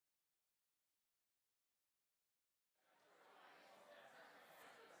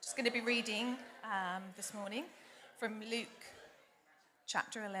Just going to be reading this morning from Luke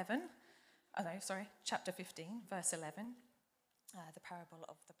chapter 15, verse 11, the parable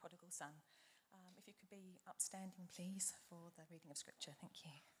of the prodigal son. If you could be upstanding, please, for the reading of scripture. Thank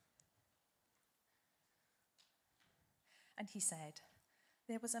you. And he said,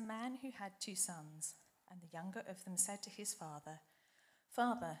 "There was a man who had 2 sons, and the younger of them said to his father,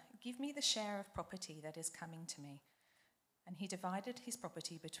 'Father, give me the share of property that is coming to me.' And he divided his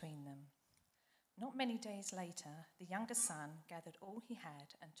property between them. Not many days later, the younger son gathered all he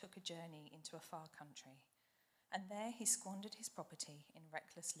had and took a journey into a far country. And there he squandered his property in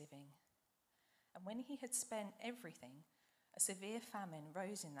reckless living. And when he had spent everything, a severe famine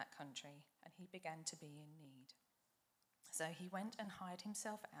rose in that country, and he began to be in need. So he went and hired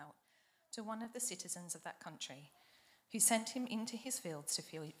himself out to one of the citizens of that country, who sent him into his fields to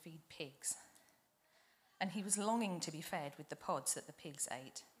feed pigs. And he was longing to be fed with the pods that the pigs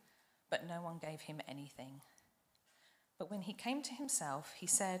ate, but no one gave him anything. But when he came to himself, he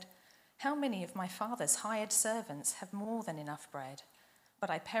said, 'How many of my father's hired servants have more than enough bread,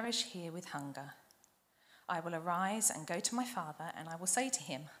 but I perish here with hunger? I will arise and go to my father, and I will say to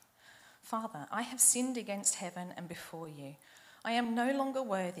him, Father, I have sinned against heaven and before you. I am no longer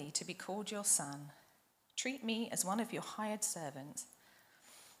worthy to be called your son. Treat me as one of your hired servants.'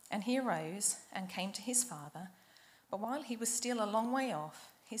 And he arose and came to his father, but while he was still a long way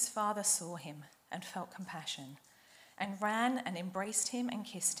off, his father saw him and felt compassion, and ran and embraced him and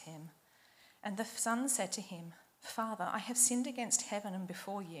kissed him. And the son said to him, 'Father, I have sinned against heaven and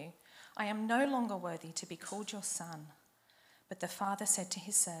before you. I am no longer worthy to be called your son.' But the father said to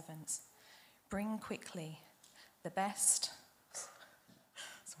his servants, 'Bring quickly the best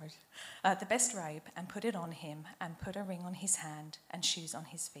robe and put it on him, and put a ring on his hand and shoes on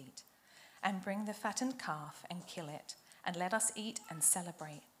his feet. And bring the fattened calf and kill it, and let us eat and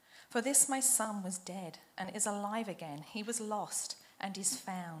celebrate. For this my son was dead and is alive again. He was lost and is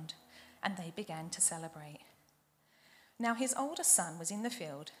found.' And they began to celebrate. Now his older son was in the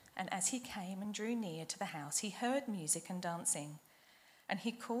field, and as he came and drew near to the house, he heard music and dancing. And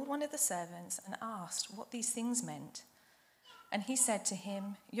he called one of the servants and asked what these things meant. And he said to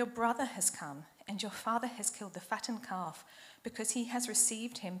him, 'Your brother has come, and your father has killed the fattened calf, because he has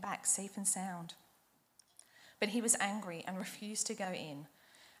received him back safe and sound.' But he was angry and refused to go in,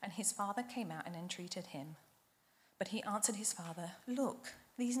 and his father came out and entreated him. But he answered his father, 'Look,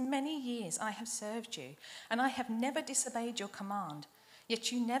 these many years I have served you, and I have never disobeyed your command,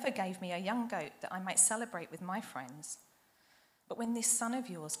 yet you never gave me a young goat that I might celebrate with my friends. But when this son of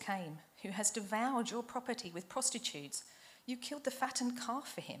yours came, who has devoured your property with prostitutes, you killed the fattened calf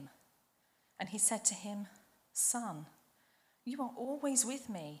for him.' And he said to him, 'Son, you are always with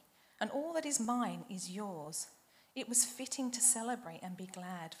me, and all that is mine is yours. It was fitting to celebrate and be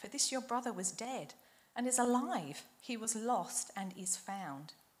glad, for this your brother was dead and is alive. He was lost and is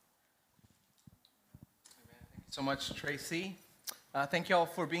found.'" Amen. Thank you so much, Tracy. Thank you all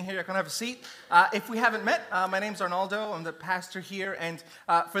for being here. You can have a seat. If we haven't met, my name's Arnaldo. I'm the pastor here. And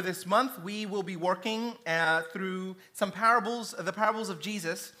for this month, we will be working through some parables, the parables of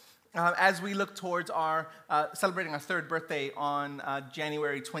Jesus, as we look towards our celebrating our 3rd birthday on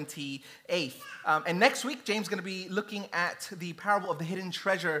January 28th. And next week, James is going to be looking at the parable of the hidden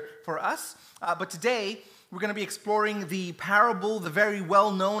treasure for us. But today, we're going to be exploring the parable, the very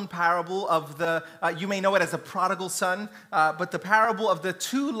well-known parable of the, you may know it as the prodigal son, but the parable of the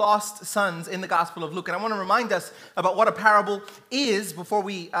 2 lost sons in the Gospel of Luke. And I want to remind us about what a parable is before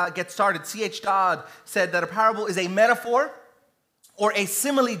we get started. C.H. Dodd said that a parable is a metaphor or a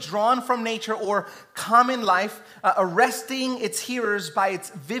simile drawn from nature or common life, arresting its hearers by its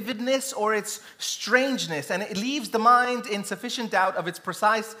vividness or its strangeness, and it leaves the mind in sufficient doubt of its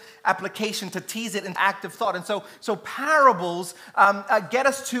precise application to tease it into active thought. And so parables get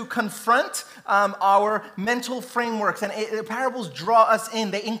us to confront our mental frameworks, and parables draw us in.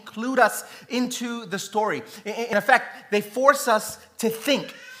 They include us into the story. In effect, they force us to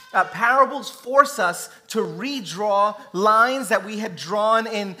think. Parables force us to redraw lines that we had drawn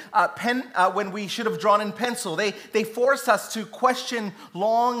in pen when we should have drawn in pencil. They force us to question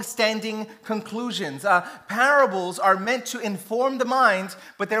long-standing conclusions. Parables are meant to inform the mind,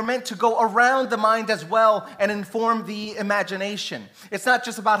 but they're meant to go around the mind as well and inform the imagination. It's not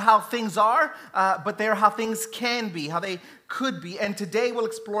just about how things are, but they're how things can be, how they could be. And today we're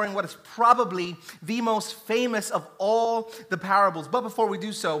exploring what is probably the most famous of all the parables. But before we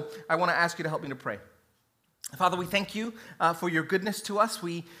do so, I want to ask you to help me to pray. Father, we thank you for your goodness to us.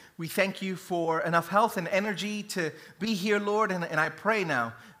 We We thank you for enough health and energy to be here, Lord, and I pray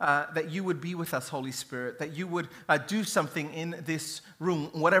now that you would be with us, Holy Spirit, that you would do something in this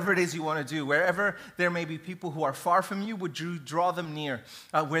room, whatever it is you want to do. Wherever there may be people who are far from you, would you draw them near?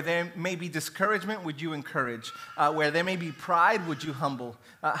 Where there may be discouragement, would you encourage? Where there may be pride, would you humble?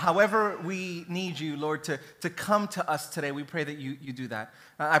 However we need you, Lord, to come to us today, we pray that you do that.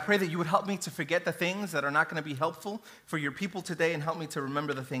 I pray that you would help me to forget the things that are not going to be helpful for your people today, and help me to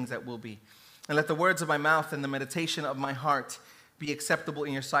remember the things that will be. And let the words of my mouth and the meditation of my heart be acceptable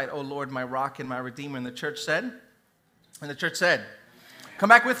in your sight, O Lord, my rock and my redeemer. And the church said, come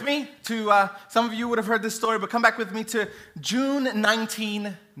back with me to, some of you would have heard this story, but come back with me to June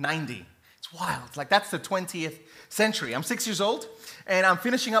 1990. It's wild. It's like that's the 20th century. I'm 6 years old, and I'm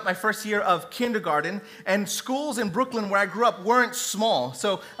finishing up my first year of kindergarten, and schools in Brooklyn where I grew up weren't small.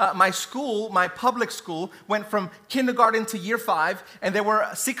 So my school, my public school, went from kindergarten to year 5, and there were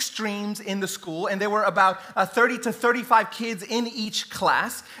 6 streams in the school, and there were about 30 to 35 kids in each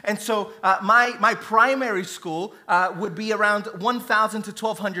class. And so my primary school would be around 1,000 to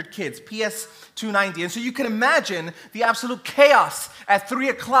 1,200 kids, PS 290. And so you can imagine the absolute chaos at 3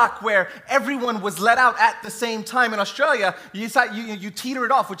 o'clock where everyone was let out at the same time. In Australia, you teeter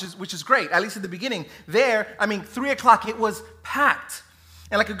it off, which is great, at least at the beginning. There, 3 o'clock, it was packed.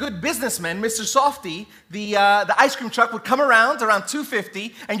 And like a good businessman, Mr. Softy, the ice cream truck would come around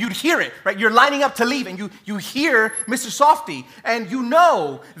 2:50, and you'd hear it, right? You're lining up to leave, and you hear Mr. Softy, and you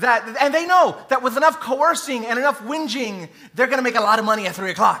know that, and they know that with enough coercing and enough whinging, they're going to make a lot of money at 3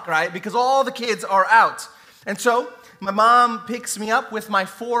 o'clock, right? Because all the kids are out. And so my mom picks me up with my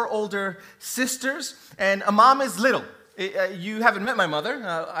 4 older sisters, and mom is little. You haven't met my mother.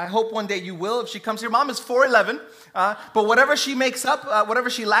 I hope one day you will if she comes here. Mom is 4'11", but whatever she makes up, whatever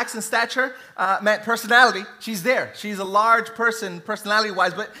she lacks in stature, personality, she's there. She's a large person,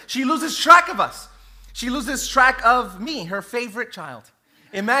 personality-wise, but she loses track of us. She loses track of me, her favorite child.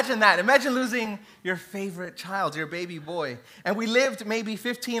 Imagine that. Imagine losing your favorite child, your baby boy. And we lived maybe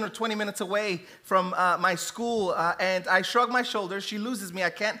 15 or 20 minutes away from my school, and I shrug my shoulders. She loses me. I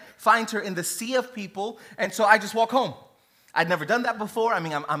can't find her in the sea of people, and so I just walk home. I'd never done that before.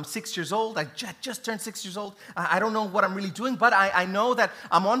 I'm 6 years old. I just turned 6 years old. I don't know what I'm really doing, but I know that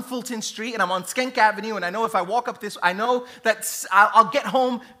I'm on Fulton Street, and I'm on Skank Avenue, and I know if I walk up this, I know that I'll get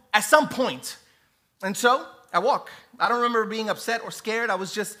home at some point. And so I walk. I don't remember being upset or scared. I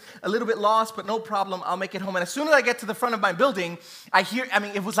was just a little bit lost, but no problem. I'll make it home. And as soon as I get to the front of my building, I hear,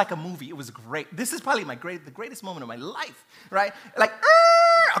 it was like a movie. It was great. This is probably the greatest moment of my life, right? Like,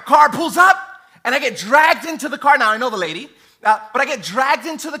 a car pulls up, and I get dragged into the car. Now, I know the lady, but I get dragged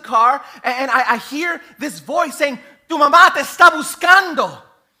into the car, and I hear this voice saying, "Tu mamá te está buscando."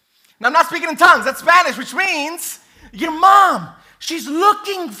 Now, I'm not speaking in tongues. That's Spanish, which means your mom, she's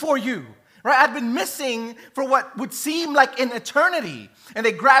looking for you. Right? I'd been missing for what would seem like an eternity. And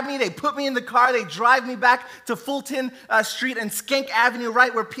they grab me, they put me in the car, they drive me back to Fulton Street and Skank Avenue,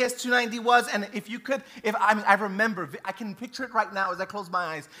 right where PS 290 was. And I remember, I can picture it right now as I close my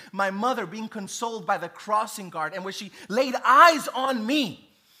eyes. My mother being consoled by the crossing guard, and when she laid eyes on me,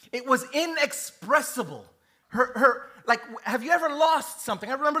 it was inexpressible. Have you ever lost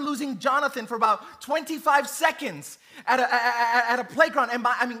something? I remember losing Jonathan for about 25 seconds at a playground.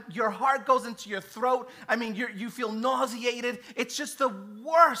 And your heart goes into your throat. You feel nauseated. It's just the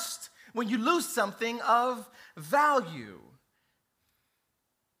worst when you lose something of value.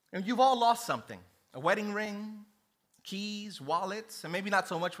 And you've all lost something. A wedding ring, keys, wallets, and maybe not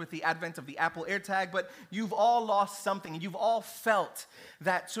so much with the advent of the Apple AirTag, but you've all lost something, and you've all felt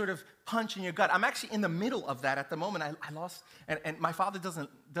that sort of punch in your gut. I'm actually in the middle of that at the moment. I lost, and my father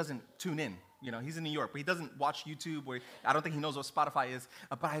doesn't tune in. He's in New York, but he doesn't watch YouTube, or I don't think he knows what Spotify is,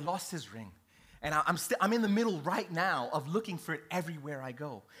 but I lost his ring. And I'm in the middle right now of looking for it everywhere I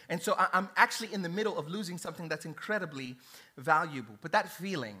go. And so I'm actually in the middle of losing something that's incredibly valuable. But that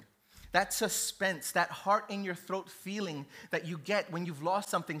feeling, that suspense, that heart in your throat feeling that you get when you've lost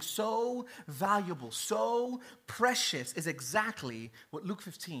something so valuable, so precious, is exactly what Luke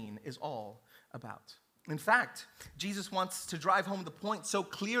 15 is all about. In fact, Jesus wants to drive home the point so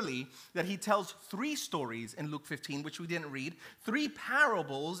clearly that he tells 3 stories in Luke 15, which we didn't read, 3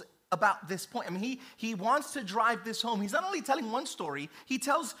 parables about this point. He wants to drive this home. He's not only telling one story, he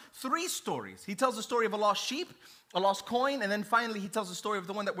tells 3 stories. He tells the story of a lost sheep, a lost coin, and then finally he tells the story of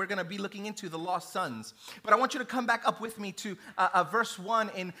the one that we're going to be looking into, the lost sons. But I want you to come back up with me to verse 1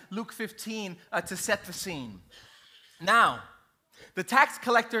 in Luke 15 to set the scene. Now, the tax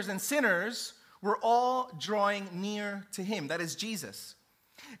collectors and sinners were all drawing near to him, that is Jesus.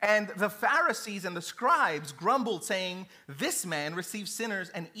 And the Pharisees and the scribes grumbled, saying, "This man receives sinners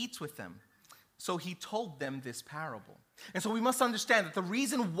and eats with them." So he told them this parable. And so we must understand that the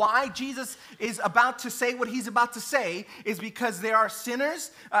reason why Jesus is about to say what he's about to say is because there are sinners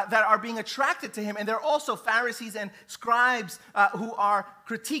that are being attracted to him, and there are also Pharisees and scribes who are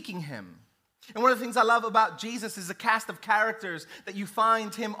critiquing him. And one of the things I love about Jesus is the cast of characters that you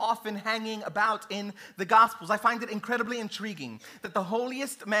find him often hanging about in the Gospels. I find it incredibly intriguing that the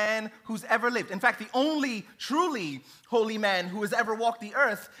holiest man who's ever lived, in fact, the only truly holy man who has ever walked the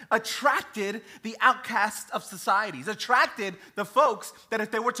earth, attracted the outcasts of societies, attracted the folks that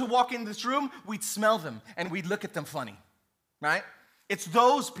if they were to walk in this room, we'd smell them and we'd look at them funny, right? It's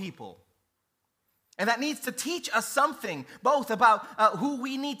those people. And that needs to teach us something, both about who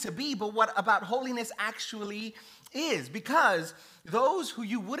we need to be, but what about holiness actually is. Because those who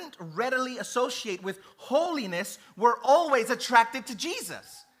you wouldn't readily associate with holiness were always attracted to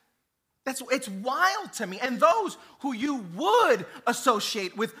Jesus. It's wild to me. And those who you would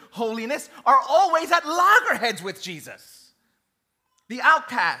associate with holiness are always at loggerheads with Jesus. The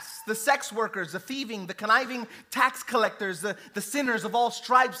outcasts, the sex workers, the thieving, the conniving tax collectors, the sinners of all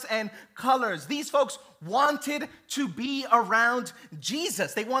stripes and colors. These folks wanted to be around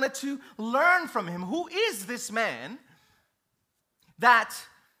Jesus. They wanted to learn from him. Who is this man that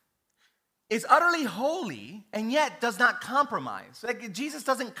is utterly holy and yet does not compromise? Like, Jesus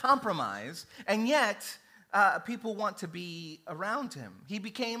doesn't compromise, and yet people want to be around him. He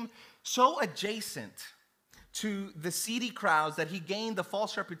became so adjacent to the seedy crowds that he gained the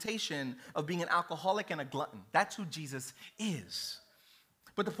false reputation of being an alcoholic and a glutton. That's who Jesus is.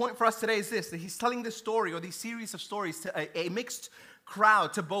 But the point for us today is this, that he's telling this story, or these series of stories, to a mixed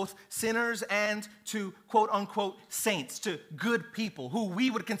crowd, to both sinners and to quote-unquote saints, to good people who we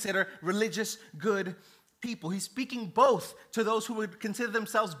would consider religious good people. He's speaking both to those who would consider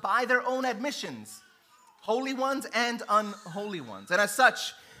themselves, by their own admissions, holy ones and unholy ones. And as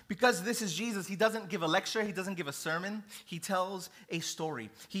such, because this is Jesus, he doesn't give a lecture, he doesn't give a sermon, he tells a story.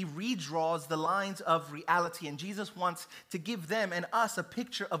 He redraws the lines of reality, and Jesus wants to give them and us a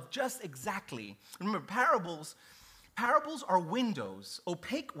picture of just exactly. Remember, parables are windows,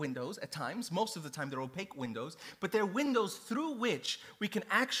 opaque windows at times. Most of the time they're opaque windows, but they're windows through which we can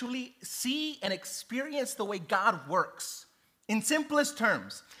actually see and experience the way God works. In simplest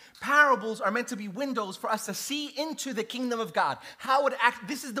terms, parables are meant to be windows for us to see into the kingdom of God. How it acts.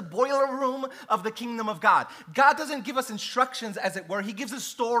 This is the boiler room of the kingdom of God. God doesn't give us instructions, as it were. He gives us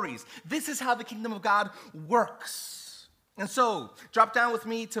stories. This is how the kingdom of God works. And so, drop down with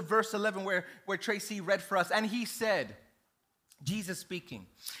me to verse 11 where Tracy read for us. And he said, Jesus speaking,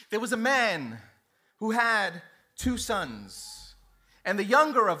 "There was a man who had 2 sons. And the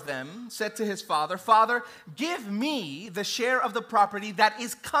younger of them said to his father, 'Father, give me the share of the property that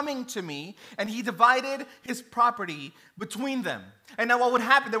is coming to me.' And he divided his property between them." And now what would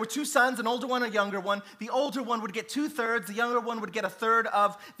happen? There were 2 sons, an older one, a younger one. The older one would get 2/3. The younger one would get 1/3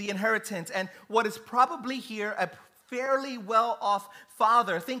 of the inheritance. And what is probably here a fairly well-off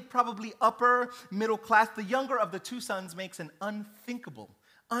father, think probably upper middle class, the younger of the 2 sons makes an unthinkable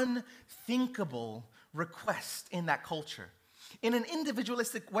request in that culture. In an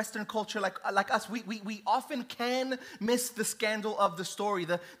individualistic Western culture like us, we often can miss the scandal of the story.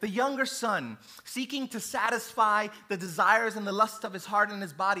 The younger son, seeking to satisfy the desires and the lust of his heart and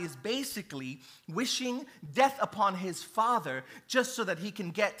his body, is basically wishing death upon his father just so that he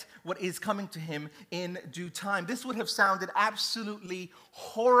can get what is coming to him in due time. This would have sounded absolutely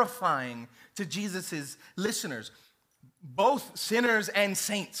horrifying to Jesus' listeners, both sinners and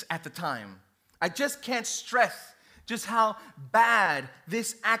saints at the time. I just can't stress just how bad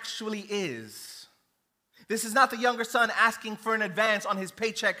this actually is. This is not the younger son asking for an advance on his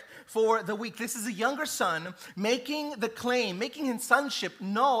paycheck for the week. This is a younger son making the claim, making his sonship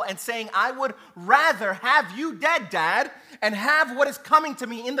null and saying, "I would rather have you dead, Dad, and have what is coming to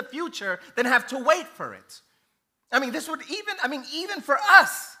me in the future than have to wait for it." Even for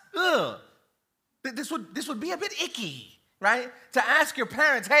us, this would be a bit icky, right? To ask your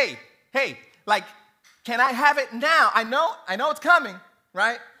parents, hey, can I have it now? I know it's coming,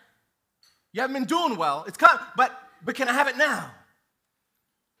 right? You haven't been doing well. It's coming, but can I have it now?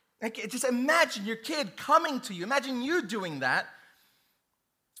 Like, just imagine your kid coming to you. Imagine you doing that.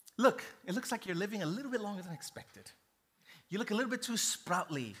 Look, it looks like you're living a little bit longer than expected. You look a little bit too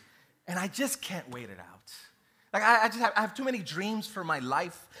sproutly, and I just can't wait it out. Like, I have too many dreams for my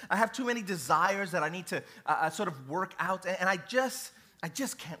life. I have too many desires that I need to sort of work out, and I just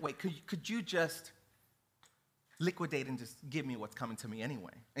can't wait. Could you just liquidate and just give me what's coming to me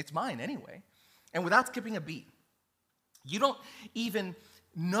anyway? It's mine anyway. And without skipping a beat, you don't even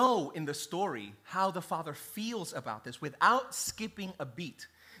know in the story how the Father feels about this without skipping a beat.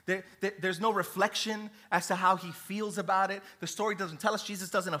 There's no reflection as to how he feels about it. The story doesn't tell us. Jesus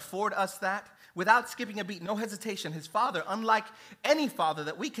doesn't afford us that. Without skipping a beat, no hesitation, his Father, unlike any father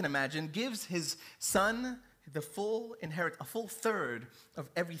that we can imagine, gives his Son the full a full third of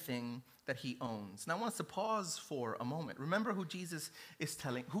everything that he owns. Now I want us to pause for a moment. Remember who Jesus is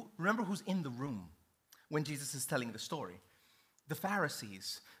telling. Remember who's in the room when Jesus is telling the story. The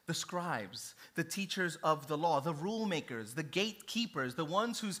Pharisees, the scribes, the teachers of the law, the rule makers, the gatekeepers, the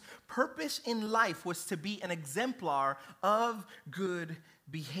ones whose purpose in life was to be an exemplar of good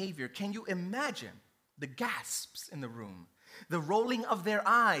behavior. Can you imagine the gasps in the room? The rolling of their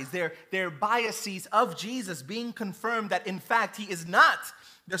eyes, their biases of Jesus being confirmed that in fact he is not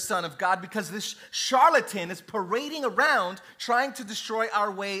the Son of God because this charlatan is parading around trying to destroy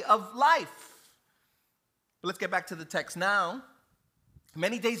our way of life. But let's get back to the text now.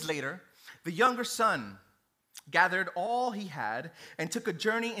 Many days later, the younger son gathered all he had and took a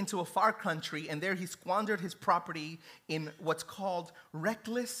journey into a far country, and there he squandered his property in what's called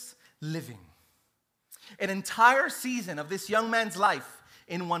reckless living. An entire season of this young man's life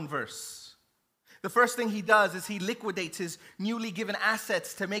in one verse. The first thing he does is he liquidates his newly given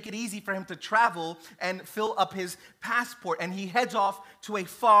assets to make it easy for him to travel and fill up his passport. And he heads off to a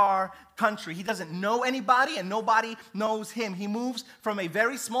far country. He doesn't know anybody and nobody knows him. He moves from a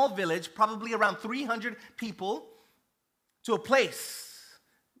very small village, probably around 300 people, to a place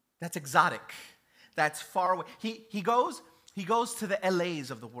that's exotic, that's far away. He goes to the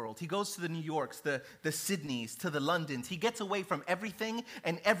LAs of the world. He goes to the New Yorks, the Sydneys, to the Londons. He gets away from everything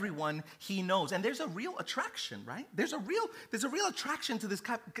and everyone he knows. And there's a real attraction, right? There's a real attraction to this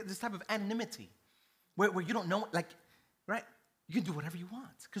type of anonymity where you don't know, like, right? You can do whatever you want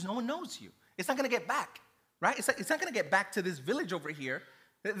because no one knows you. It's not going to get back, right? It's not going to get back to this village over here.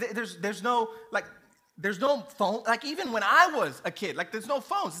 There's no phone. Like, even when I was a kid, like, there's no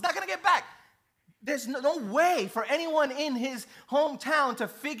phones. It's not going to get back. There's no way for anyone in his hometown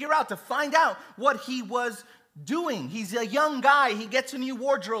to find out what he was doing. He's a young guy. He gets a new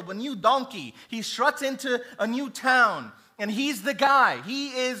wardrobe, a new donkey. He struts into a new town, and he's the guy. He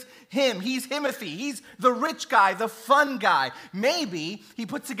is him. He's Timothy. He's the rich guy, the fun guy. Maybe he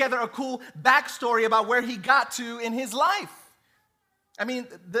puts together a cool backstory about where he got to in his life. I mean,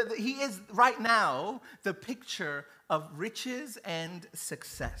 he is right now the picture of riches and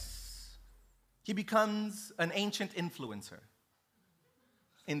success. He becomes an ancient influencer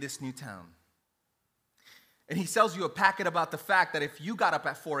in this new town. And he sells you a packet about the fact that if you got up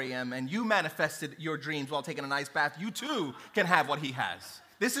at 4 a.m. and you manifested your dreams while taking an ice bath, you too can have what he has.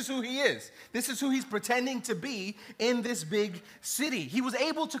 This is who he is. This is who he's pretending to be in this big city. He was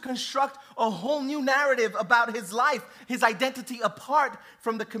able to construct a whole new narrative about his life, his identity apart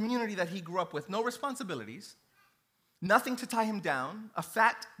from the community that he grew up with. No responsibilities. Nothing to tie him down, a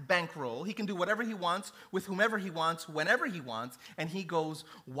fat bankroll. He can do whatever he wants, with whomever he wants, whenever he wants, and he goes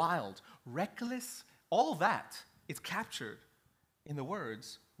wild. Reckless, all that is captured in the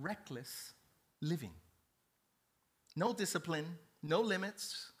words, reckless living. No discipline, no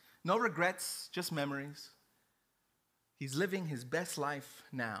limits, no regrets, just memories. He's living his best life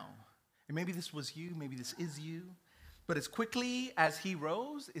now. And maybe this was you, maybe this is you, but as quickly as he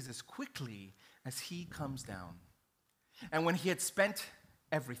rose is as quickly as he comes down. And when he had spent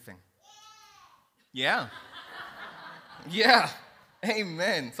everything. Yeah. Yeah.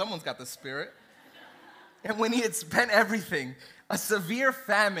 Amen. Someone's got the Spirit. And when he had spent everything, a severe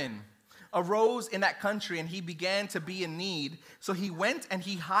famine arose in that country, and he began to be in need. So he went and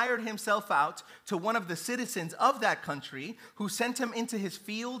he hired himself out to one of the citizens of that country, who sent him into his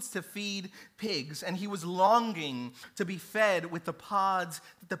fields to feed pigs. And he was longing to be fed with the pods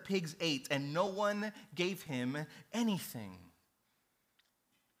that the pigs ate, and no one gave him anything.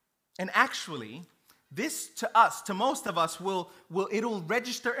 And actually, this to most of us, it'll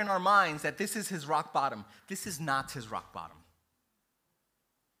register in our minds that this is his rock bottom. This is not his rock bottom.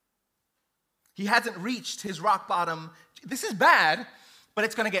 He hasn't reached his rock bottom. This is bad, but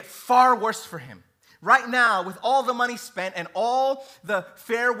it's going to get far worse for him. Right now, with all the money spent and all the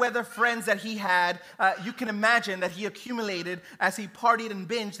fair weather friends that he had, you can imagine that he accumulated as he partied and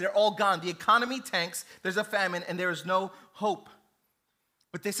binged. They're all gone. The economy tanks. There's a famine, and there is no hope.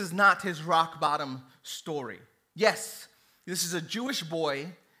 But this is not his rock bottom story. Yes, this is a Jewish boy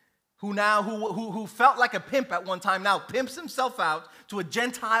who felt like a pimp at one time, now pimps himself out to a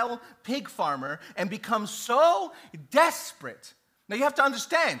Gentile pig farmer and becomes so desperate. Now you have to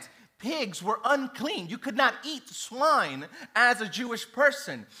understand, pigs were unclean. You could not eat swine as a Jewish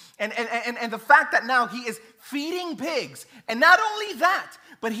person. And the fact that now he is feeding pigs, and not only that,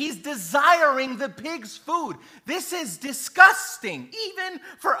 but he's desiring the pig's food. This is disgusting, even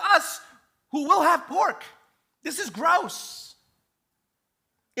for us who will have pork. This is gross.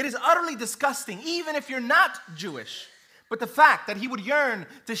 It is utterly disgusting, even if you're not Jewish. But the fact that he would yearn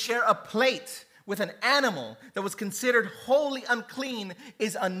to share a plate with an animal that was considered wholly unclean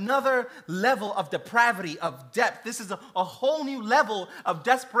is another level of depravity, of depth. This is a whole new level of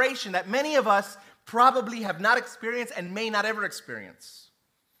desperation that many of us probably have not experienced and may not ever experience.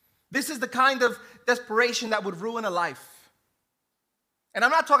 This is the kind of desperation that would ruin a life. And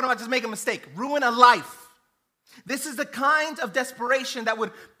I'm not talking about just make a mistake, ruin a life. This is the kind of desperation that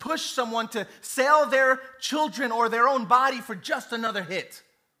would push someone to sell their children or their own body for just another hit.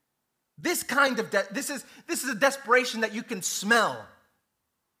 This kind of this is a desperation that you can smell.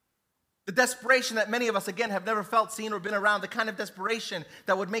 The desperation that many of us, again, have never felt, seen, or been around. The kind of desperation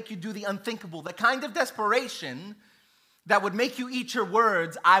that would make you do the unthinkable. The kind of desperation that would make you eat your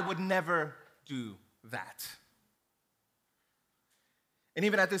words. I would never do that. And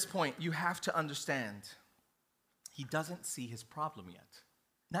even at this point, you have to understand, he doesn't see his problem yet.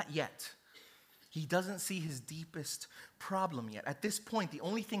 Not yet. He doesn't see his deepest problem yet. At this point, the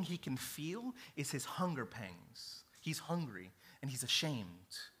only thing he can feel is his hunger pangs. He's hungry and he's ashamed,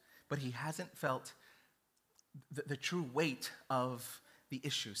 but he hasn't felt the true weight of the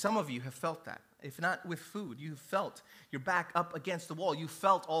issue. Some of you have felt that. If not with food, you've felt your back up against the wall. You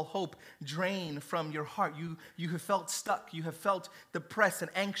felt all hope drain from your heart. You have felt stuck. You have felt depressed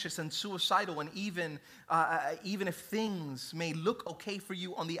and anxious and suicidal. And even if things may look okay for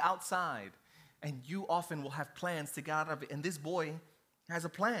you on the outside, and you often will have plans to get out of it. And this boy has a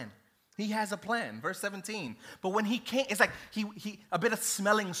plan. He has a plan. Verse 17. But when he came, it's like he a bit of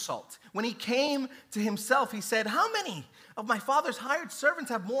smelling salt. When he came to himself, he said, how many of my father's hired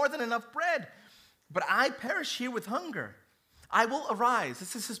servants have more than enough bread? But I perish here with hunger. I will arise.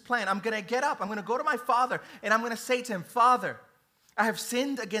 This is his plan. I'm going to get up. I'm going to go to my father, and I'm going to say to him, Father, I have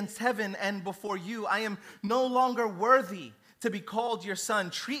sinned against heaven and before you. I am no longer worthy to be called your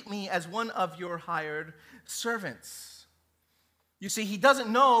son. Treat me as one of your hired servants. You see, he doesn't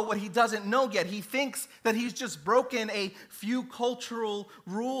know what he doesn't know yet. He thinks that he's just broken a few cultural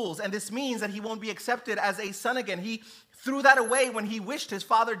rules, and this means that he won't be accepted as a son again. He threw that away when he wished his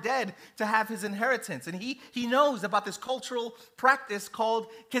father dead to have his inheritance. And he knows about this cultural practice called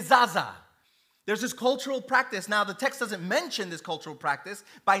kizaza. There's this cultural practice. Now, the text doesn't mention this cultural practice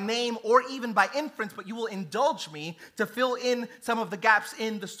by name or even by inference, but you will indulge me to fill in some of the gaps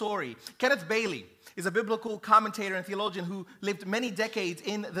in the story. Kenneth Bailey is a biblical commentator and theologian who lived many decades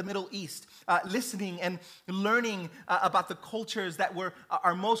in the Middle East, listening and learning about the cultures that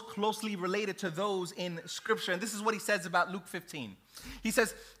are most closely related to those in Scripture. And this is what he says about Luke 15. He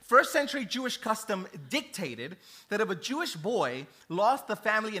says, first century Jewish custom dictated that if a Jewish boy lost the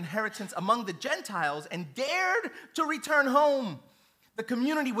family inheritance among the Gentiles and dared to return home, the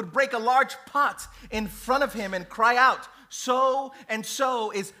community would break a large pot in front of him and cry out, so and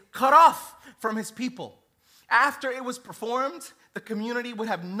so is cut off from his people. After it was performed, the community would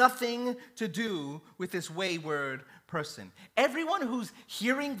have nothing to do with this wayward person. Everyone who's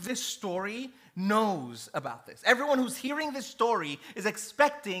hearing this story knows about this. Everyone who's hearing this story is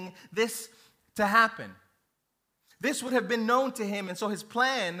expecting this to happen. This would have been known to him, and so his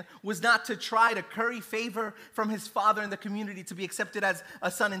plan was not to try to curry favor from his father in the community to be accepted as a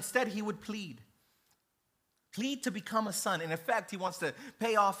son. Instead, he would plead to become a son. In effect, he wants to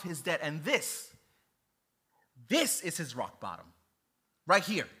pay off his debt, and this is his rock bottom, right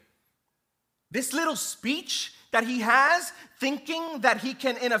here. This little speech that he has, thinking that he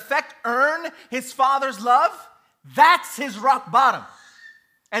can, in effect, earn his father's love, that's his rock bottom.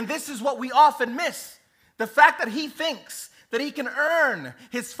 And this is what we often miss. The fact that he thinks that he can earn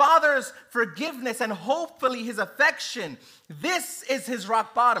his father's forgiveness and hopefully his affection, this is his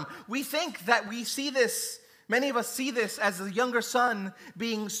rock bottom. We think that we see this, many of us see this as the younger son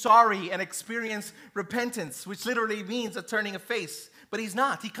being sorry and experience repentance, which literally means a turning of face. But he's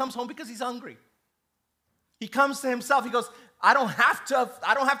not. He comes home because he's hungry. He comes to himself. He goes, I don't have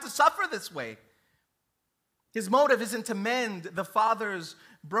to suffer this way. His motive isn't to mend the father's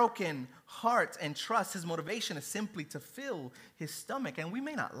broken heart and trust. His motivation is simply to fill his stomach. And we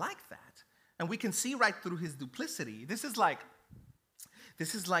may not like that. And we can see right through his duplicity. This is like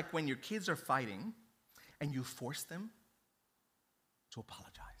when your kids are fighting and you force them to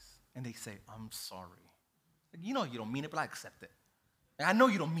apologize. And they say, I'm sorry. You know you don't mean it, but I accept it. And I know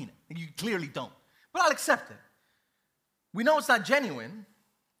you don't mean it. And you clearly don't. But I'll accept it. We know it's not genuine,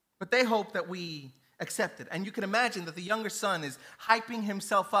 But they hope that we accept it. And you can imagine that the younger son is hyping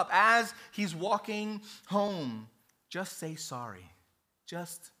himself up as he's walking home. Just say sorry.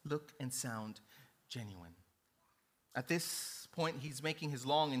 Just look and sound genuine. At this point, he's making his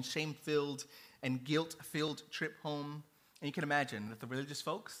long and shame-filled and guilt-filled trip home. And you can imagine that the religious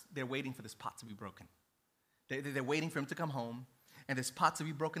folks, they're waiting for this pot to be broken. They're waiting for him to come home, and this pot to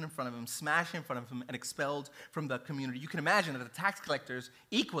be broken in front of him, smashed in front of him, and expelled from the community. You can imagine that the tax collectors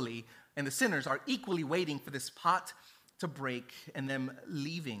equally, and the sinners are equally waiting for this pot to break, and them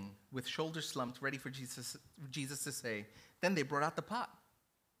leaving with shoulders slumped, ready for Jesus to say, then they brought out the pot.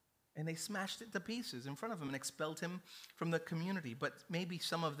 And they smashed it to pieces in front of him and expelled him from the community. But maybe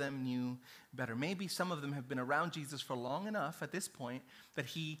some of them knew better. Maybe some of them have been around Jesus for long enough at this point that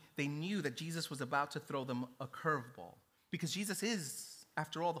they knew that Jesus was about to throw them a curveball. Because Jesus is,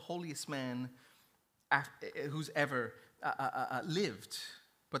 after all, the holiest man who's ever lived,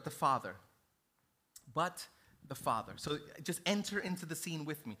 but the Father. So just enter into the scene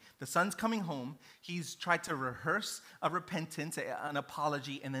with me. The son's coming home. He's tried to rehearse a repentance, an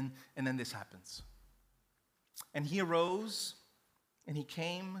apology, and then this happens. And he arose and he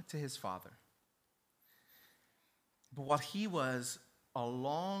came to his father. But while he was a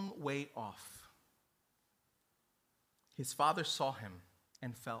long way off, his father saw him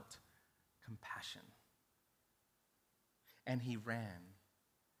and felt compassion. And he ran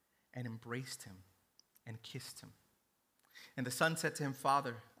and embraced him and kissed him. And the son said to him,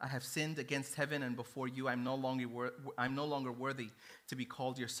 Father, I have sinned against heaven and before you. I'm no longer worthy to be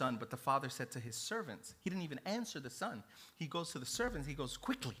called your son. But the father said to his servants, he didn't even answer the son. He goes to the servants, he goes,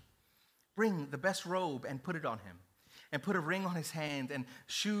 quickly, bring the best robe and put it on him. And put a ring on his hand and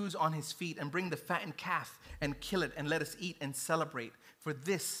shoes on his feet. And bring the fattened calf and kill it. And let us eat and celebrate. For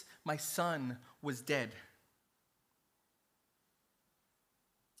this, my son, was dead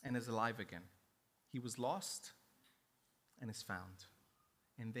and is alive again. He was lost and is found.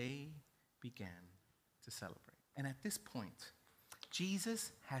 And they began to celebrate. And at this point,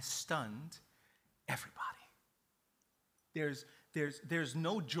 Jesus has stunned everybody. There's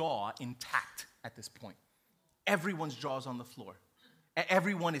no jaw intact at this point. Everyone's jaw's on the floor.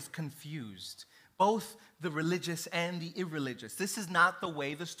 Everyone is confused. Both the religious and the irreligious. This is not the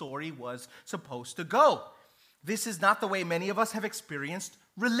way the story was supposed to go. This is not the way many of us have experienced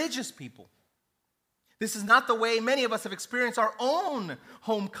religious people. This is not the way many of us have experienced our own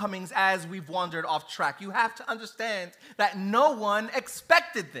homecomings as we've wandered off track. You have to understand that no one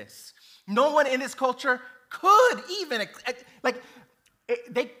expected this. No one in this culture could even,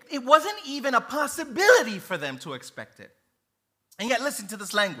 it wasn't even a possibility for them to expect it. And yet, listen to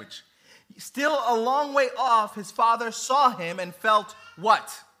this language. Still a long way off, his father saw him and felt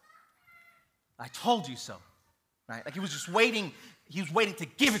what? I told you so. Right? Like he was just waiting. He was waiting to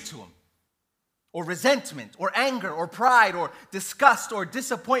give it to him. Or resentment, or anger, or pride, or disgust, or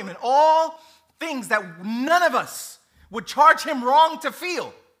disappointment. All things that none of us would charge him wrong to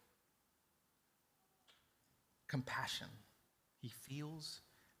feel. Compassion. He feels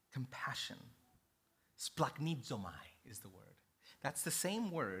compassion. Splachnizomai is the word. That's the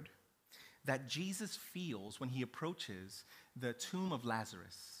same word that Jesus feels when he approaches the tomb of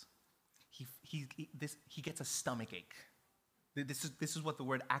Lazarus. He gets a stomach ache. This is what the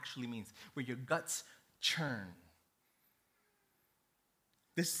word actually means, where your guts churn.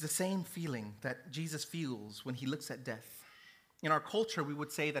 This is the same feeling that Jesus feels when he looks at death. In our culture, we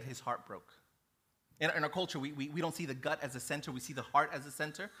would say that his heart broke. In our culture, we don't see the gut as the center, we see the heart as the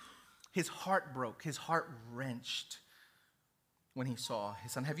center. His heart broke, his heart wrenched when he saw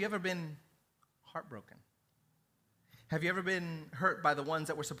his son. Have you ever been heartbroken? Have you ever been hurt by the ones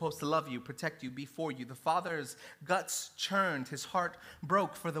that were supposed to love you, protect you, be for you? The father's guts churned, his heart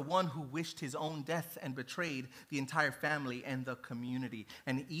broke for the one who wished his own death and betrayed the entire family and the community.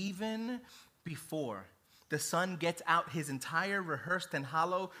 And even before the son gets out his entire rehearsed and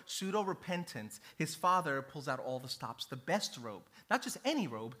hollow pseudo-repentance, his father pulls out all the stops, the best robe. Not just any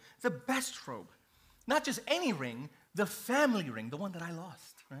robe, the best robe. Not just any ring, the family ring, the one that I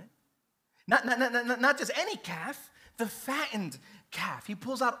lost, right? Not just any calf, the fattened calf. He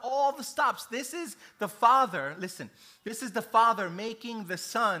pulls out all the stops. This is the father, listen, this is the father making the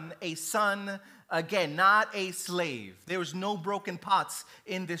son a son again, not a slave. There was no broken pots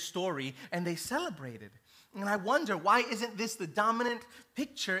in this story, and they celebrated. And I wonder, why isn't this the dominant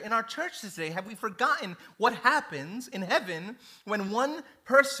picture in our church today? Have we forgotten what happens in heaven when one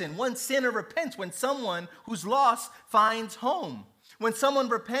person, one sinner repents, when someone who's lost finds home? When someone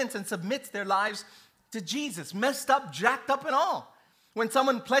repents and submits their lives to Jesus, messed up, jacked up and all. When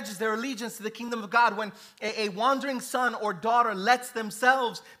someone pledges their allegiance to the kingdom of God, when a wandering son or daughter lets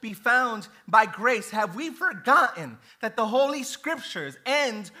themselves be found by grace, have we forgotten that the Holy Scriptures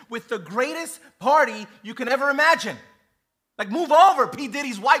end with the greatest party you can ever imagine? Like, move over, P.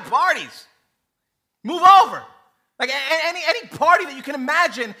 Diddy's white parties. Move over. Like any party that you can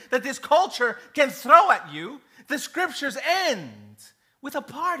imagine that this culture can throw at you, the Scriptures end with a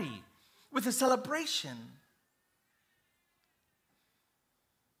party, with a celebration.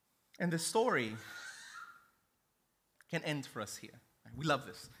 And the story can end for us here. We love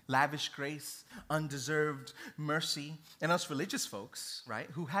this. Lavish grace, undeserved mercy. And us religious folks, right,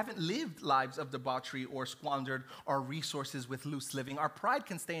 who haven't lived lives of debauchery or squandered our resources with loose living, our pride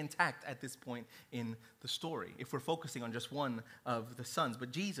can stay intact at this point in the story if we're focusing on just one of the sons.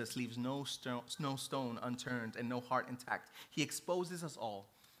 But Jesus leaves no stone unturned and no heart intact. He exposes us all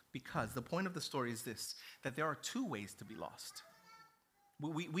because the point of the story is this, that there are two ways to be lost.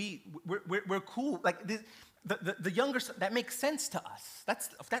 We're cool. Like the younger son, that makes sense to us.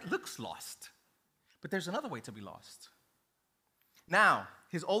 That looks lost. But there's another way to be lost. Now,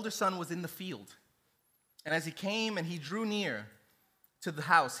 his older son was in the field. And as he came and he drew near to the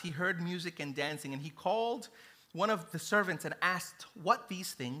house, he heard music and dancing. And he called one of the servants and asked what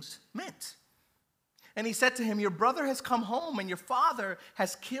these things meant. And he said to him, "Your brother has come home, and your father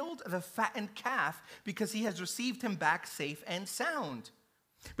has killed the fattened calf because he has received him back safe and sound."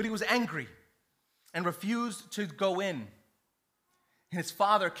 But he was angry and refused to go in. And his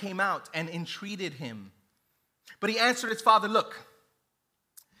father came out and entreated him. But he answered his father, "Look,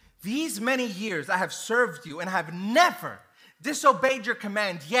 these many years I have served you and have never disobeyed your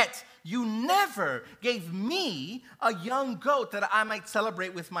command, yet you never gave me a young goat that I might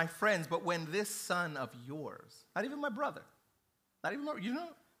celebrate with my friends. But when this son of yours," not even my brother, not even, you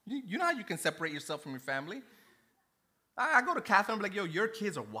know how you can separate yourself from your family? I go to Catherine and be like, "Yo, your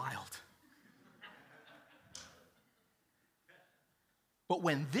kids are wild." But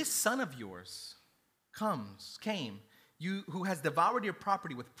when this son of yours came, you who has devoured your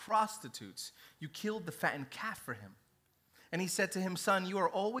property with prostitutes, you killed the fattened calf for him. And he said to him, "Son, you are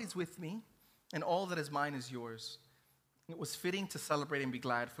always with me, and all that is mine is yours. It was fitting to celebrate and be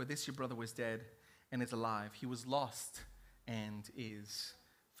glad, for this your brother was dead and is alive. He was lost and is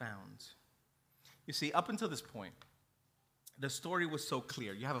found." You see, up until this point, the story was so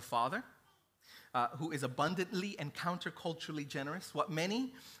clear. You have a father who is abundantly and counterculturally generous, what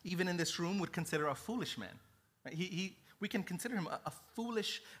many, even in this room, would consider a foolish man. Right? We can consider him a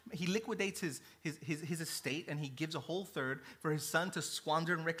foolish. He liquidates his estate and he gives a whole third for his son to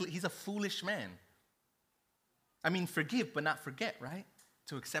squander and reckless. He's a foolish man. I mean, forgive but not forget, right?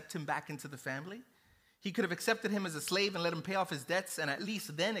 To accept him back into the family. He could have accepted him as a slave and let him pay off his debts and at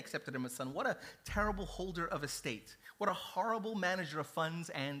least then accepted him as son. What a terrible holder of estate. What a horrible manager of funds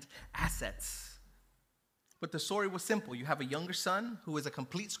and assets. But the story was simple. You have a younger son who is a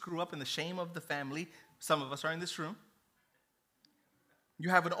complete screw-up in the shame of the family. Some of us are in this room.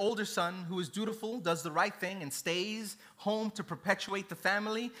 You have an older son who is dutiful, does the right thing, and stays home to perpetuate the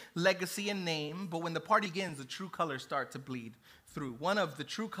family, legacy, and name. But when the party begins, the true colors start to bleed through. One of the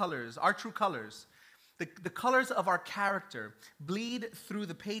true colors, our true colors, the colors of our character bleed through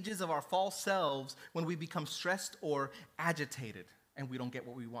the pages of our false selves when we become stressed or agitated and we don't get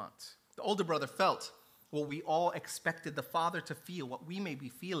what we want. The older brother felt what we all expected the father to feel, what we may be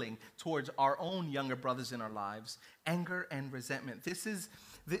feeling towards our own younger brothers in our lives, anger and resentment. This is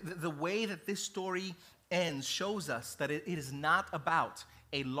the way that this story ends, shows us that it is not about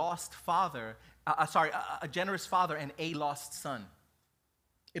a lost father, a generous father and a lost son.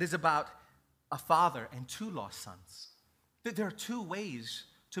 It is about a father and two lost sons. There are two ways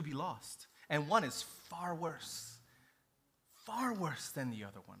to be lost, and one is far worse than the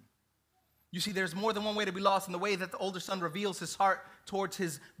other one. You see, there's more than one way to be lost, in the way that the older son reveals his heart towards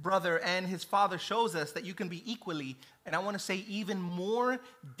his brother, and his father shows us that you can be equally, and I want to say even more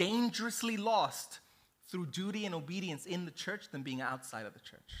dangerously lost through duty and obedience in the church than being outside of the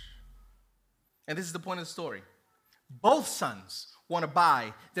church. And this is the point of the story. Both sons want to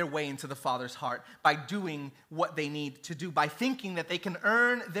buy their way into the father's heart by doing what they need to do, by thinking that they can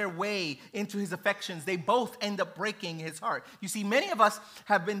earn their way into his affections. They both end up breaking his heart. You see, many of us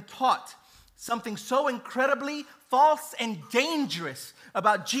have been taught something so incredibly false and dangerous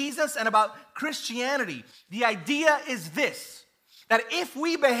about Jesus and about Christianity. The idea is this, that if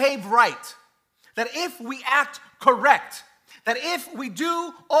we behave right, that if we act correct, that if we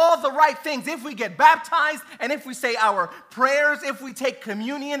do all the right things, if we get baptized, and if we say our prayers, if we take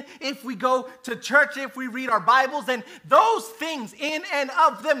communion, if we go to church, if we read our Bibles, then those things in and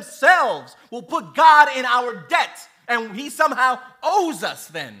of themselves will put God in our debt and he somehow owes us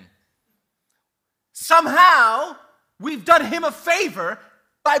then. Somehow, we've done him a favor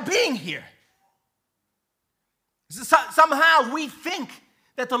by being here. Somehow we think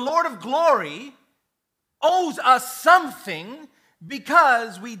that the Lord of glory owes us something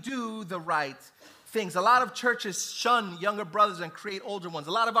because we do the right things. A lot of churches shun younger brothers and create older ones.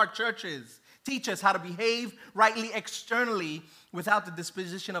 A lot of our churches teach us how to behave rightly externally without the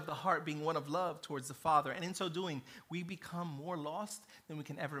disposition of the heart being one of love towards the Father. And in so doing, we become more lost than we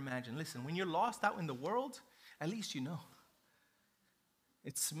can ever imagine. Listen, when you're lost out in the world, at least you know.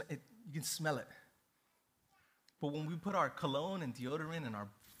 You can smell it. But when we put our cologne and deodorant and our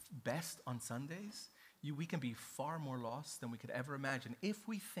best on Sundays, we can be far more lost than we could ever imagine if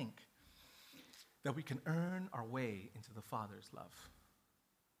we think that we can earn our way into the Father's love.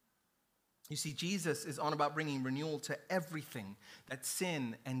 You see, Jesus is on about bringing renewal to everything that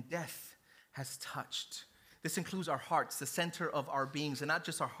sin and death has touched. This includes our hearts, the center of our beings, and not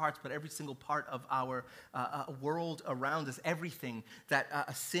just our hearts, but every single part of our world around us. Everything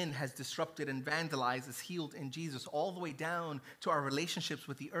that sin has disrupted and vandalized is healed in Jesus, all the way down to our relationships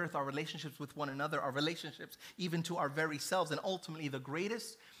with the earth, our relationships with one another, our relationships even to our very selves, and ultimately the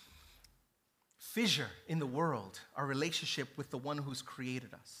greatest fissure in the world, our relationship with the one who's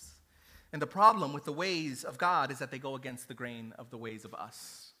created us. And the problem with the ways of God is that they go against the grain of the ways of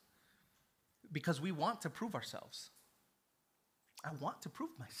us. Because we want to prove ourselves. I want to prove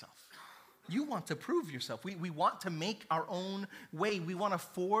myself. You want to prove yourself. We want to make our own way. We want to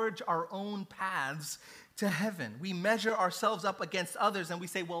forge our own paths to heaven. We measure ourselves up against others and we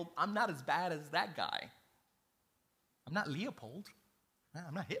say, well, I'm not as bad as that guy. I'm not Leopold.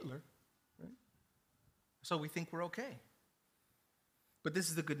 I'm not Hitler. Right? So we think we're okay. But this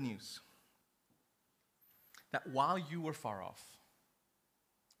is the good news. That while you were far off,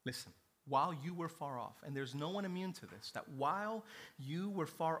 listen, while you were far off, and there's no one immune to this, that while you were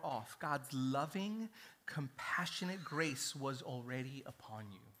far off, God's loving, compassionate grace was already upon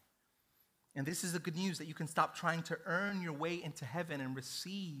you. And this is the good news, that you can stop trying to earn your way into heaven and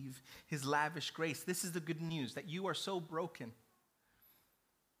receive his lavish grace. This is the good news, that you are so broken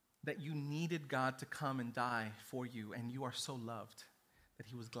that you needed God to come and die for you, and you are so loved that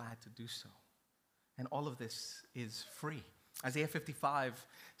he was glad to do so. And all of this is free. Isaiah 55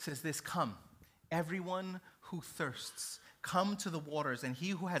 says this, come, everyone who thirsts, come to the waters, and he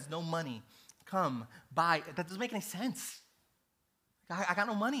who has no money, come, buy. That doesn't make any sense. I got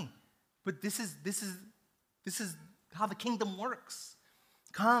no money. But this is how the kingdom works.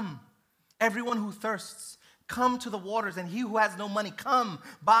 Come, everyone who thirsts, come to the waters, and he who has no money, come,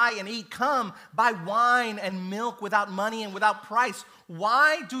 buy and eat. Come, buy wine and milk without money and without price.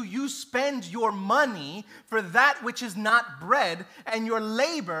 Why do you spend your money for that which is not bread, and your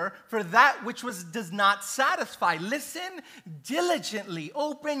labor for that which does not satisfy? Listen diligently,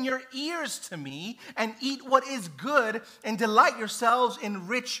 open your ears to me, and eat what is good, and delight yourselves in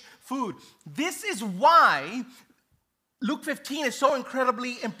rich food. This is why Luke 15 is so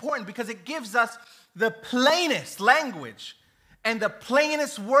incredibly important, because it gives us the plainest language and the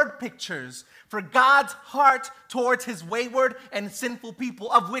plainest word pictures for God's heart towards his wayward and sinful people,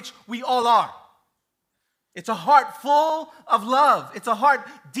 of which we all are. It's a heart full of love. It's a heart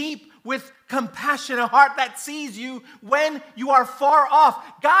deep with compassion, a heart that sees you when you are far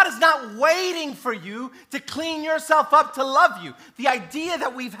off. God is not waiting for you to clean yourself up to love you. The idea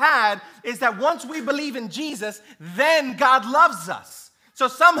that we've had is that once we believe in Jesus, then God loves us. So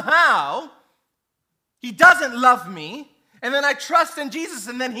somehow, he doesn't love me, and then I trust in Jesus,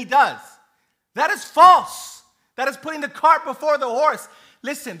 and then he does. That is false. That is putting the cart before the horse.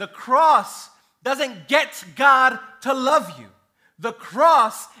 Listen, the cross doesn't get God to love you. The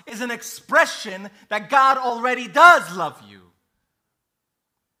cross is an expression that God already does love you.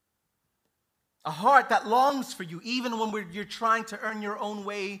 A heart that longs for you even when you're trying to earn your own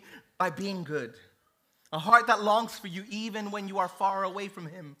way by being good. A heart that longs for you even when you are far away from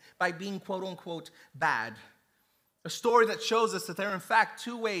him by being quote unquote bad. A story that shows us that there are in fact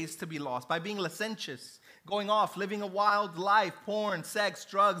two ways to be lost: by being licentious, going off, living a wild life, porn, sex,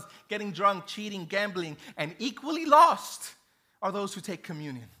 drugs, getting drunk, cheating, gambling, and equally lost are those who take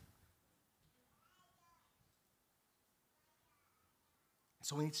communion.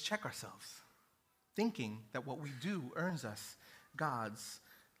 So we need to check ourselves, thinking that what we do earns us God's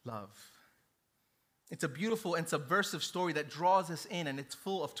love. It's a beautiful and subversive story that draws us in, and it's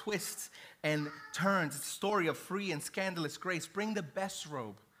full of twists and turns. It's a story of free and scandalous grace. Bring the best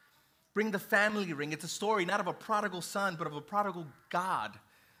robe. Bring the family ring. It's a story not of a prodigal son, but of a prodigal God,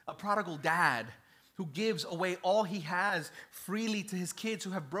 a prodigal dad who gives away all he has freely to his kids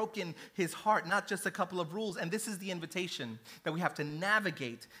who have broken his heart, not just a couple of rules. And this is the invitation that we have to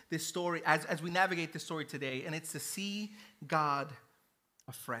navigate this story, as we navigate this story today, and it's to see God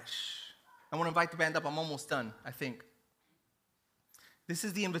afresh. I want to invite the band up. I'm almost done, I think. This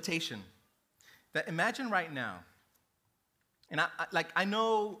is the invitation. That imagine right now, and I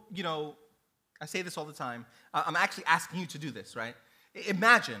know, I say this all the time. I'm actually asking you to do this, right?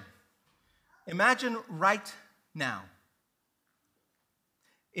 Imagine right now,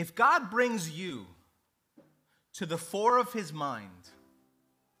 if God brings you to the fore of his mind,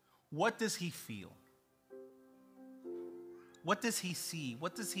 what does he feel? What does he see?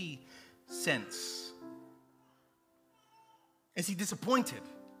 What does he sense? Is he disappointed?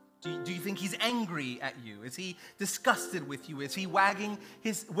 Do you think he's angry at you? Is he disgusted with you? Is he wagging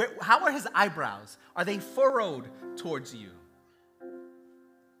how are his eyebrows? Are they furrowed towards you?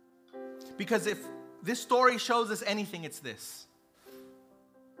 Because if this story shows us anything, it's this.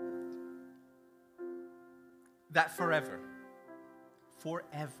 That forever,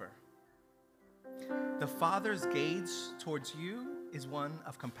 the Father's gaze towards you is one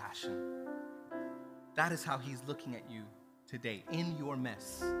of compassion. That is how he's looking at you today, in your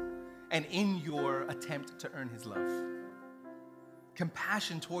mess and in your attempt to earn his love.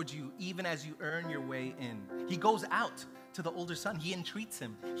 Compassion towards you even as you earn your way in. He goes out to the older son. He entreats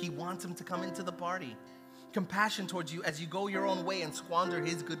him. He wants him to come into the party. Compassion towards you as you go your own way and squander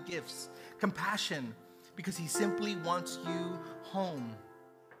his good gifts. Compassion because he simply wants you home.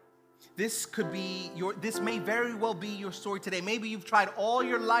 This may very well be your story today. Maybe you've tried all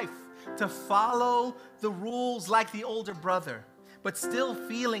your life to follow the rules like the older brother, but still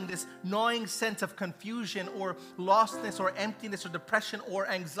feeling this gnawing sense of confusion or lostness or emptiness or depression or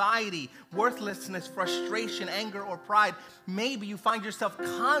anxiety, worthlessness, frustration, anger, or pride. Maybe you find yourself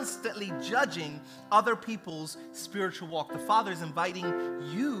constantly judging other people's spiritual walk. The Father is inviting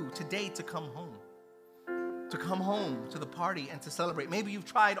you today to come home. To come home to the party and to celebrate. Maybe you've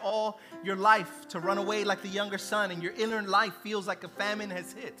tried all your life to run away like the younger son, and your inner life feels like a famine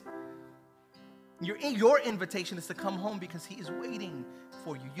has hit. Your invitation is to come home because he is waiting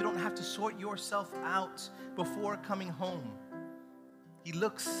for you. You don't have to sort yourself out before coming home. He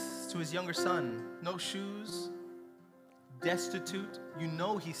looks to his younger son, no shoes, destitute. You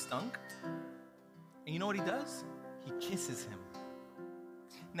know he stunk. And you know what he does? He kisses him.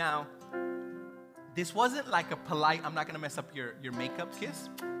 Now, this wasn't like a polite, I'm not going to mess up your makeup kiss.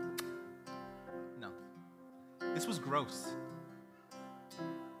 No. This was gross.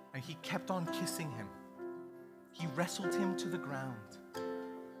 And he kept on kissing him. He wrestled him to the ground.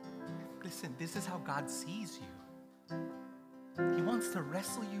 Listen, this is how God sees you. He wants to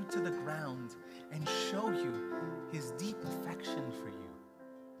wrestle you to the ground and show you his deep affection for you.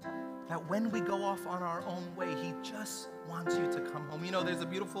 That when we go off on our own way, he just wants you to come home. There's a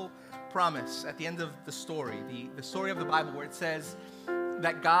beautiful promise at the end of the story, the story of the Bible, where it says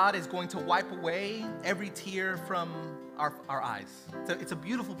that God is going to wipe away every tear from our eyes. It's a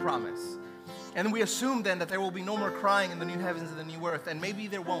beautiful promise. And we assume then that there will be no more crying in the new heavens and the new earth, and maybe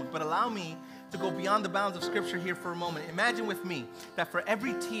there won't. But allow me to go beyond the bounds of Scripture here for a moment. Imagine with me that for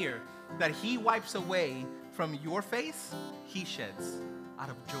every tear that he wipes away from your face, he sheds out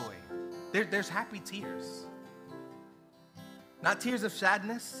of joy. There's happy tears. Not tears of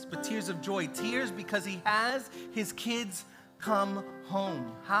sadness, but tears of joy. Tears because he has his kids come home.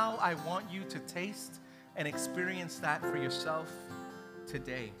 How I want you to taste and experience that for yourself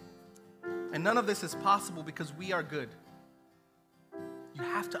today. And none of this is possible because we are good. You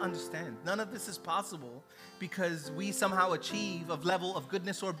have to understand, none of this is possible because we somehow achieve a level of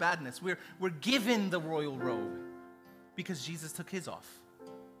goodness or badness. We're given the royal robe because Jesus took his off.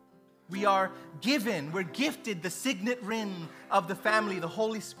 We're gifted the signet ring of the family, the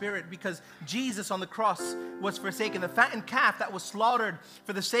Holy Spirit, because Jesus on the cross was forsaken. The fattened calf that was slaughtered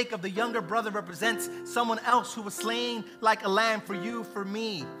for the sake of the younger brother represents someone else who was slain like a lamb for you, for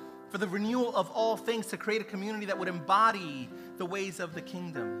me, for the renewal of all things, to create a community that would embody the ways of the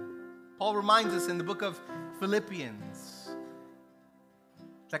kingdom. Paul reminds us in the book of Philippians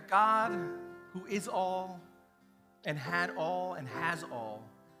that God, who is all and had all and has all,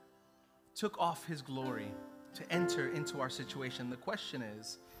 took off his glory to enter into our situation. The question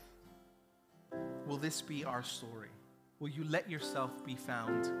is, will this be our story? Will you let yourself be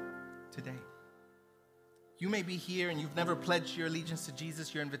found today? You may be here and you've never pledged your allegiance to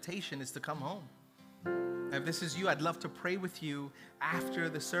Jesus. Your invitation is to come home. If this is you, I'd love to pray with you after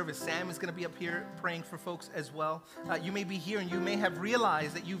the service. Sam is going to be up here praying for folks as well. You may be here and you may have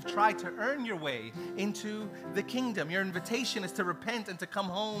realized that you've tried to earn your way into the kingdom. Your invitation is to repent and to come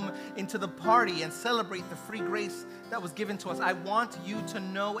home into the party and celebrate the free grace that was given to us. I want you to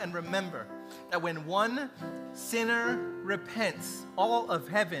know and remember that when one sinner repents, all of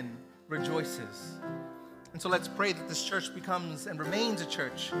heaven rejoices. And so let's pray that this church becomes and remains a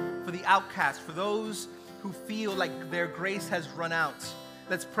church for the outcast, for those who feel like their grace has run out.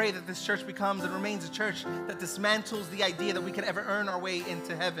 Let's pray that this church becomes and remains a church that dismantles the idea that we could ever earn our way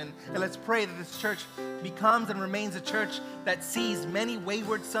into heaven. And let's pray that this church becomes and remains a church that sees many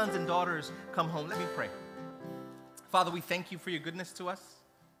wayward sons and daughters come home. Let me pray. Father, we thank you for your goodness to us.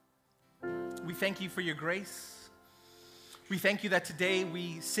 We thank you for your grace. We thank you that today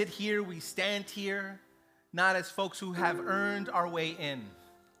we sit here, we stand here, not as folks who have earned our way in,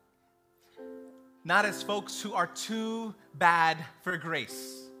 not as folks who are too bad for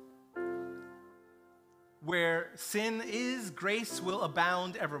grace. Where sin is, grace will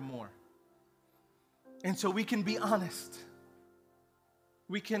abound evermore. And so we can be honest.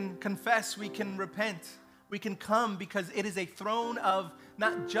 We can confess, we can repent, we can come because it is a throne of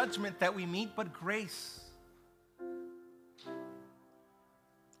not judgment that we meet, but grace.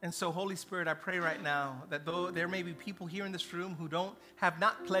 And so, Holy Spirit, I pray right now that though there may be people here in this room who have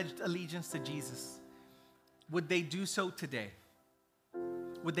not pledged allegiance to Jesus, would they do so today?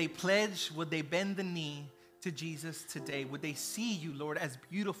 Would they pledge, would they bend the knee to Jesus today? Would they see you, Lord, as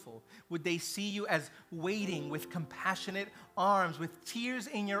beautiful? Would they see you as waiting with compassionate arms, with tears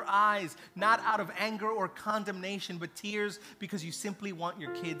in your eyes, not out of anger or condemnation, but tears because you simply want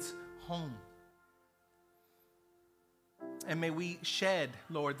your kids home? And may we shed,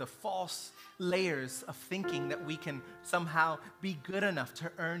 Lord, the false layers of thinking that we can somehow be good enough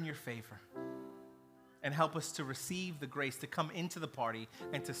to earn your favor. And help us to receive the grace to come into the party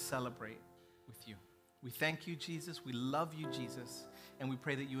and to celebrate with you. We thank you, Jesus. We love you, Jesus. And we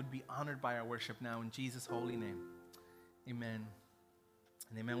pray that you would be honored by our worship now in Jesus' holy name. Amen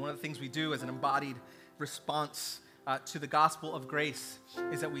and amen. One of the things we do as an embodied response to the gospel of grace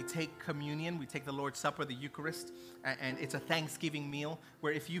is that we take communion, we take the Lord's Supper, the Eucharist, and it's a Thanksgiving meal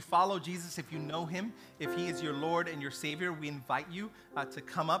where if you follow Jesus, if you know him, if he is your Lord and your Savior, we invite you to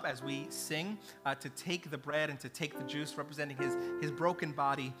come up as we sing, to take the bread and to take the juice representing his broken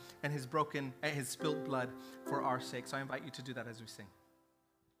body and his spilled blood for our sake. So I invite you to do that as we sing.